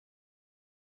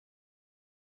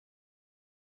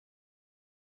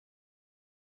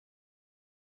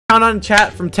Count on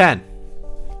chat from 10.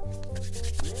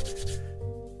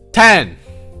 10,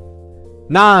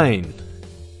 9,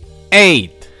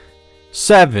 8,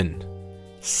 7,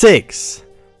 6,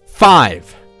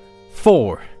 5,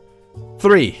 4,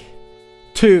 3,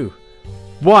 2,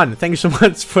 1. Thank you so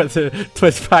much for the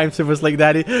Twitch Prime Super Like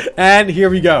Daddy. And here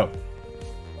we go.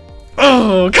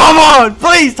 Oh, come on!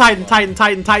 Please! Titan, Titan,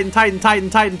 Titan, Titan, Titan, Titan,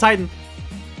 Titan, Titan.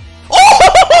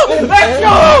 Oh! Let's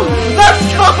go!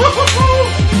 Let's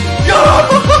go! Go!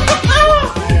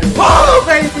 Holo,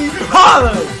 baby!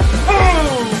 Holo!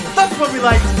 Oh, that's what we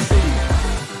like to see.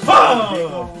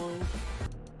 Oh!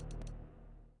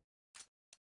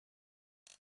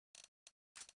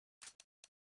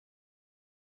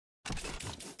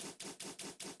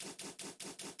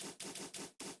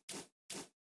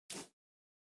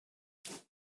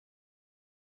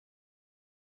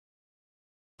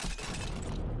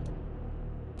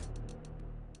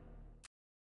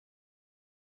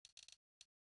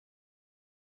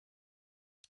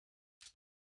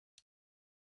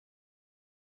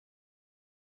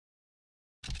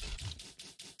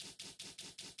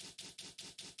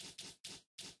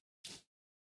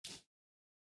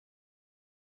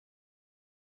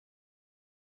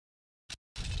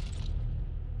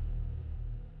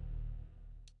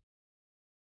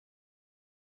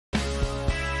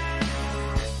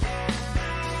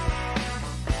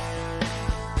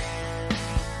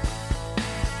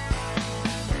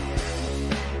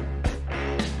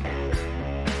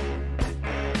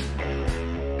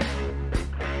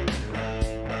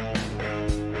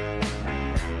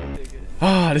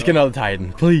 Ah, let's get another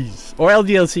Titan, please. Or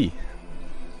LDLC.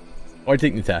 Or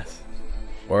Dignitas.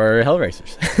 Or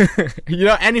Hellraisers. You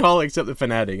know, any Holo except the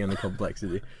Fanatic and the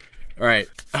Complexity. Alright.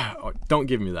 Oh, don't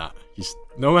give me that. Just,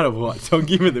 no matter what, don't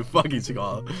give me the fucking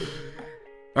Soicals.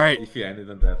 Alright. If you ended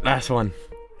on that. Last one.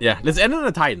 Yeah, let's end on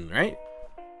a Titan, right?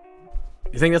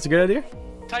 You think that's a good idea?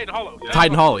 Titan Holo. Yeah.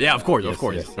 Titan Holo, yeah, of course, Yes, of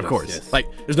course, yes, of course. yes. Like,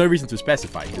 there's no reason to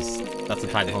specify, because that's a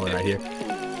Titan Holo right here.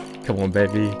 Come on,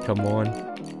 baby, come on.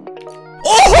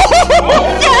 Oh!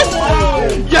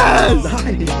 Yes! Yes!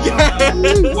 Nice.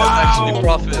 Yes! Wow. That's actually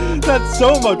profit. That's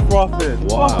so much profit.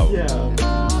 Wow. Yeah.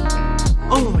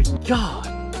 Oh my god.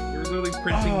 You're literally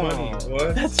printing money.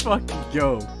 What? That's fucking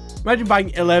dope. Imagine buying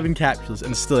 11 capsules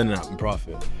and still ending up in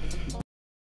profit.